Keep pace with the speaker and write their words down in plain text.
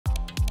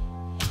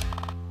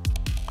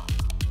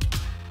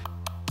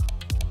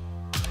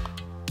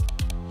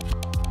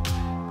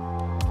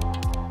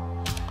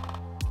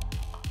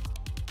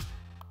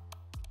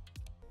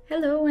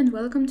Hello and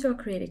welcome to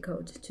Acrylic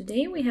Code.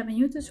 Today we have a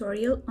new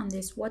tutorial on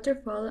this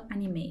waterfall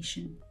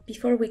animation.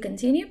 Before we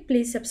continue,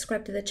 please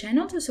subscribe to the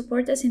channel to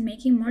support us in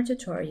making more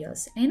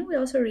tutorials. And we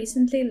also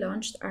recently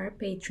launched our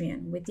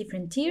Patreon with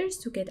different tiers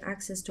to get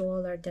access to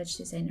all our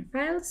TouchDesigner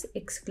files,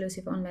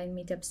 exclusive online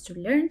meetups to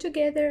learn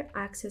together,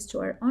 access to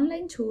our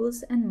online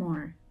tools and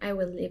more. I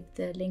will leave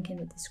the link in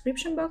the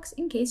description box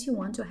in case you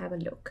want to have a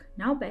look.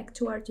 Now back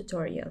to our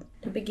tutorial.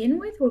 To begin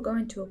with, we're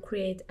going to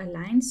create a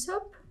line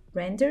sub,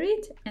 render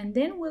it, and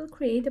then we'll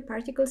create a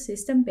particle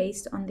system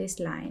based on this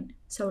line.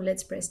 So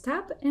let's press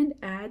tab and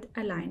add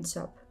a line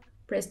sub.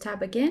 Press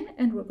tab again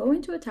and we're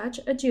going to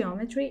attach a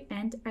geometry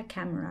and a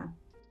camera.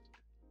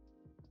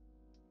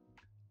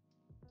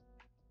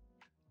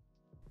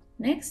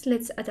 Next,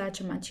 let's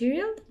attach a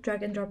material,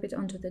 drag and drop it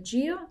onto the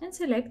geo and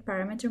select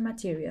parameter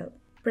material.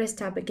 Press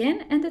tab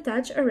again and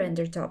attach a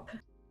render top.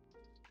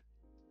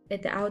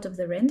 At the out of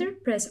the render,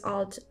 press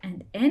Alt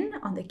and N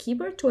on the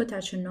keyboard to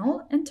attach a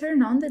null and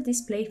turn on the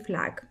display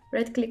flag.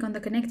 Right-click on the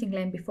connecting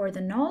line before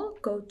the null,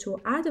 go to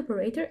Add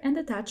Operator and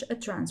attach a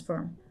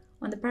transform.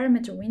 On the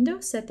parameter window,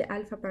 set the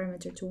alpha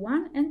parameter to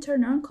 1 and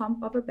turn on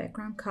Comp over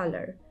Background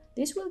Color.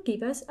 This will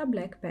give us a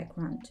black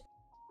background.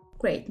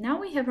 Great, now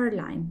we have our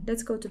line.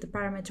 Let's go to the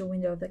parameter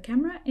window of the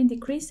camera and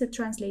decrease the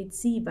Translate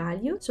Z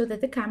value so that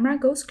the camera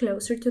goes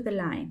closer to the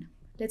line.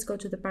 Let's go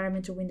to the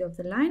parameter window of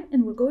the line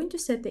and we're going to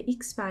set the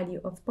X value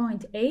of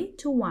point A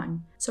to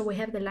 1. So we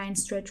have the line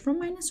stretch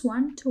from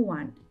 -1 to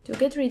 1. To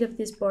get rid of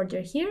this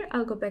border here,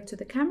 I'll go back to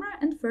the camera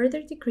and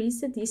further decrease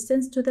the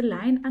distance to the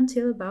line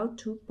until about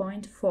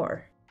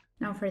 2.4.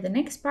 Now for the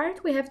next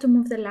part, we have to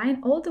move the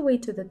line all the way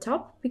to the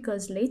top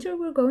because later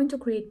we're going to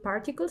create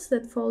particles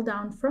that fall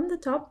down from the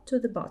top to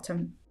the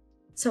bottom.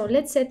 So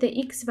let's set the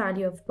X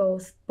value of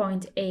both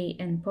point A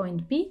and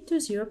point B to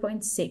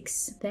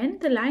 0.6. Then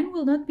the line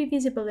will not be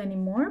visible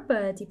anymore,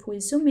 but if we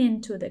zoom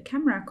in to the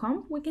camera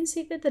comp, we can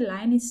see that the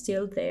line is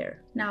still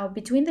there. Now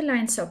between the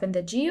line sub and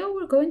the geo,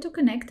 we're going to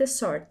connect the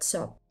sort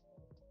sub.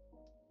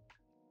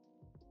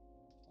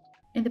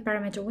 In the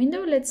parameter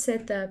window, let's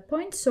set the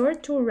point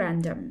sort to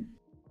random.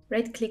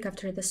 Right-click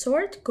after the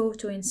sort, go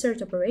to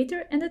Insert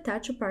Operator and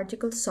attach a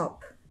particle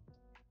sub.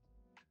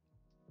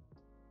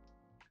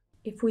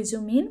 If we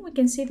zoom in, we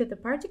can see that the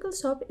particle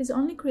sub is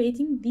only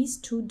creating these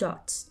two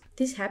dots.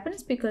 This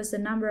happens because the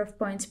number of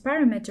points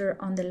parameter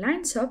on the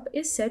line sub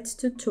is set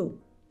to 2.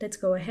 Let's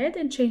go ahead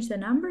and change the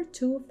number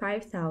to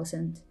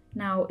 5000.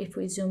 Now if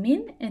we zoom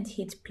in and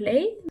hit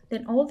play,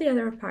 then all the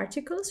other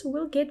particles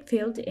will get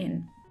filled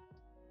in.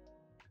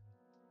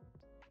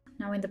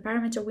 Now in the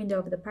parameter window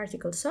of the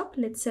particle sub,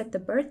 let's set the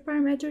birth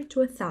parameter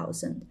to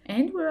 1000.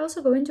 And we're also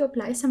going to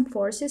apply some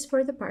forces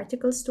for the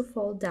particles to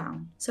fall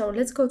down. So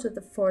let's go to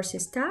the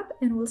forces tab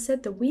and we'll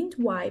set the wind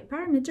Y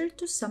parameter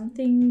to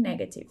something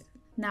negative.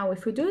 Now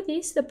if we do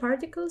this, the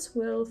particles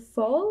will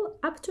fall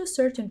up to a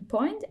certain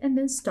point and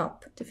then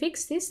stop. To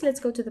fix this,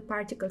 let's go to the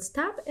particles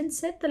tab and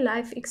set the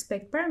life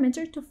expect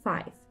parameter to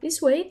 5.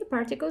 This way the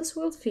particles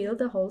will fill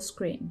the whole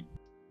screen.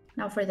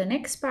 Now for the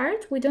next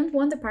part, we don't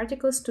want the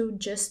particles to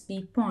just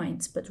be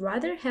points, but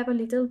rather have a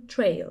little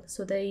trail,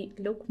 so they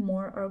look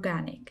more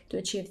organic. To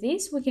achieve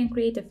this, we can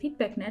create a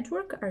feedback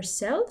network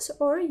ourselves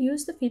or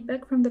use the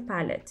feedback from the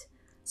palette.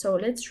 So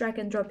let's drag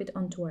and drop it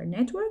onto our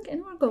network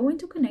and we're going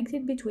to connect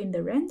it between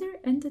the render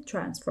and the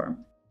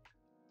transform.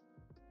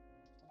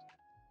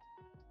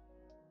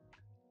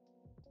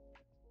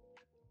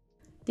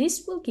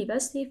 This will give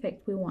us the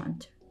effect we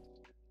want.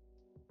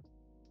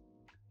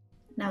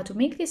 Now to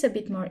make this a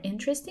bit more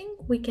interesting,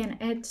 we can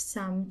add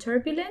some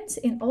turbulence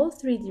in all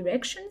 3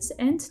 directions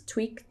and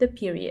tweak the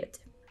period.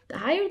 The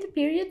higher the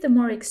period, the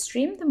more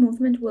extreme the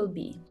movement will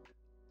be.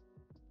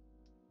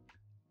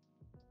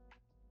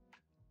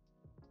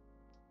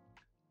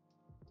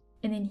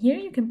 And in here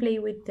you can play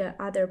with the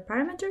other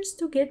parameters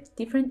to get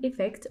different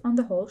effect on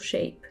the whole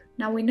shape.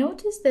 Now we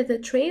notice that the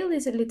trail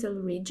is a little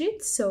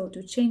rigid, so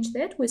to change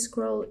that we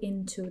scroll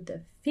into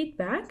the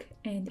feedback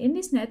and in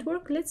this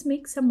network let's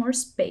make some more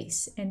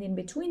space, and in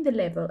between the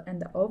level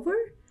and the over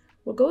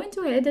we're going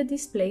to add a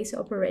displace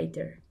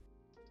operator.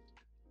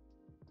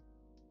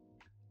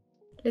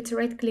 Let's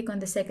right click on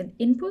the second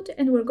input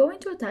and we're going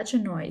to attach a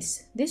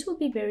noise. This will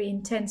be very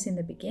intense in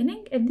the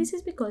beginning and this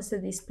is because the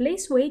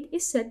displace weight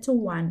is set to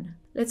 1.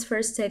 Let's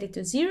first set it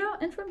to 0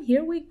 and from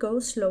here we go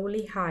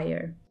slowly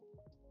higher.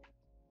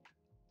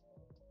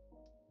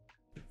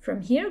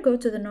 From here, go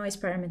to the noise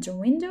parameter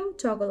window,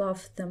 toggle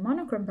off the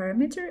monochrome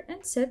parameter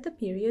and set the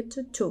period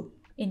to 2.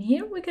 In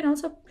here, we can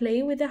also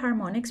play with the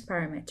harmonics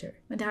parameter.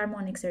 When the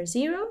harmonics are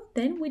 0,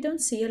 then we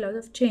don't see a lot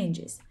of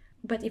changes.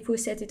 But if we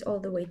set it all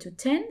the way to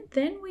 10,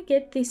 then we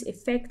get this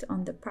effect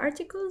on the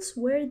particles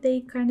where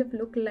they kind of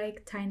look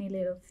like tiny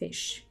little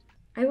fish.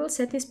 I will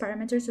set this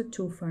parameter to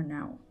 2 for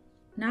now.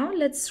 Now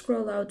let's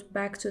scroll out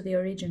back to the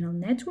original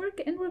network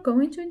and we're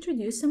going to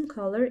introduce some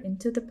color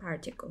into the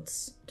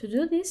particles. To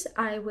do this,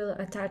 I will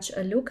attach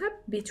a lookup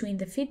between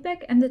the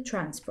feedback and the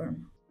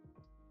transform.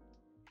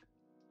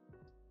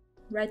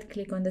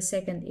 Right-click on the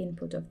second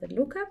input of the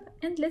lookup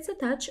and let's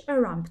attach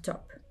a ramp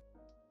top.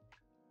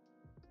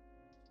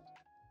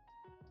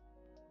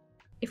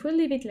 If we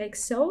leave it like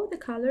so, the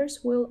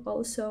colors will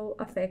also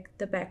affect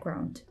the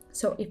background.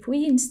 So if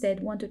we instead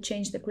want to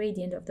change the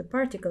gradient of the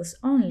particles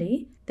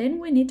only, then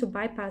we need to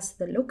bypass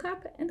the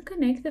lookup and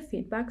connect the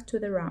feedback to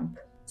the ramp.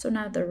 So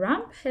now the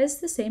ramp has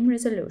the same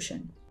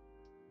resolution.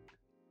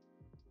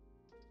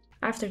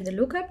 After the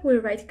lookup, we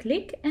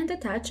right-click and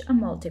attach a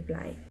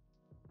multiply.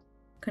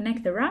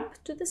 Connect the ramp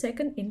to the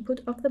second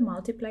input of the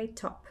multiply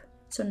top.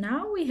 So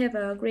now we have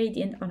a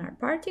gradient on our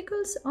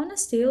particles on a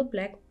still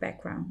black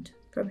background.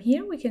 From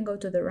here we can go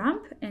to the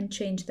ramp and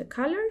change the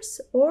colors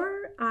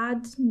or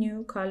add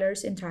new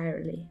colors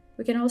entirely.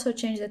 We can also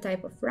change the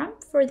type of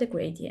ramp for the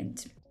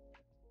gradient.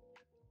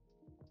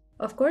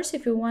 Of course,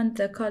 if we want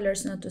the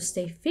colors not to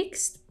stay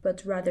fixed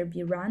but rather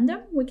be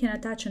random, we can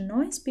attach a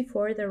noise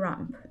before the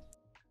ramp.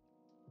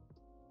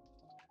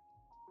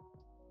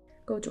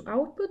 Go to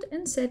Output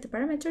and set the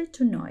parameter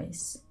to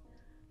Noise.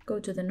 Go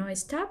to the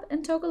Noise tab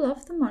and toggle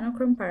off the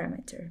monochrome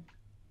parameter.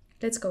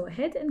 Let's go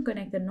ahead and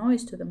connect the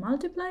noise to the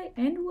multiply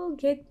and we'll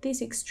get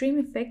this extreme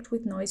effect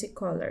with noisy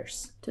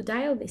colors. To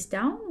dial this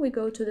down, we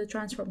go to the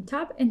Transform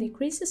tab and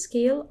decrease the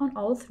scale on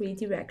all three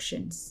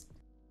directions.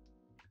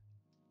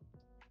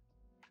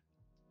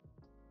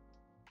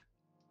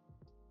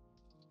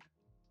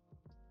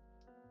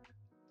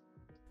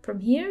 From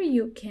here,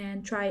 you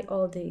can try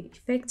all the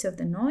effects of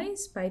the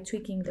noise by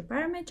tweaking the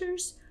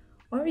parameters,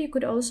 or you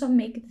could also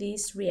make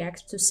this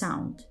react to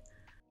sound.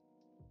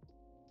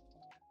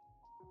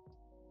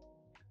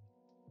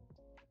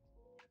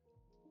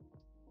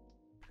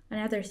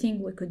 Another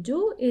thing we could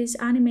do is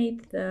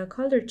animate the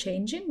color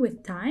changing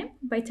with time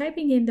by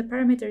typing in the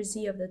parameter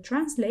z of the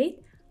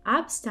translate,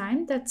 abs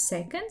time, that's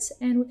seconds,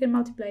 and we can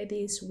multiply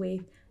this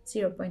with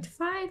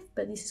 0.5,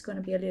 but this is going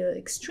to be a little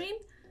extreme.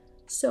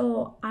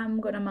 So I'm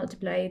gonna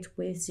multiply it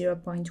with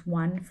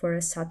 0.1 for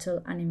a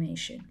subtle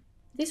animation.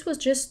 This was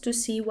just to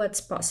see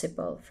what's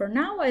possible. For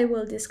now, I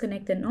will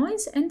disconnect the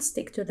noise and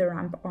stick to the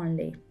ramp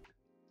only.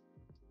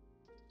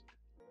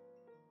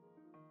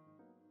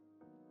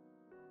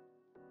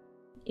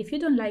 If you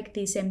don't like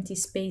these empty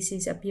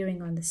spaces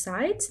appearing on the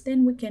sides,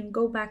 then we can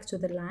go back to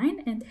the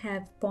line and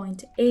have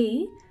point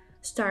A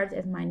start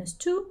at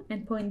 -2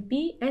 and point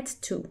B at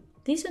 2.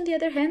 This, on the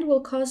other hand,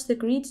 will cause the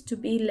grid to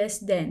be less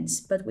dense,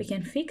 but we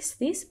can fix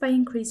this by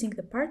increasing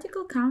the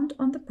particle count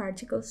on the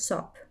particle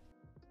SOP.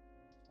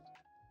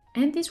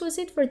 And this was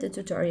it for the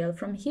tutorial.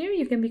 From here,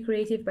 you can be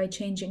creative by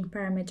changing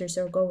parameters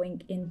or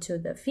going into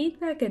the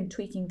feedback and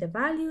tweaking the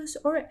values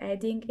or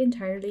adding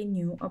entirely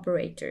new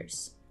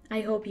operators.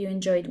 I hope you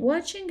enjoyed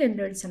watching and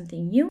learned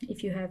something new.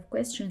 If you have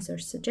questions or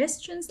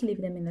suggestions,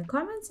 leave them in the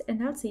comments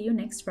and I'll see you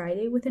next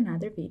Friday with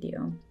another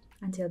video.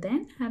 Until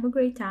then, have a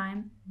great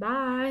time.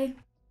 Bye!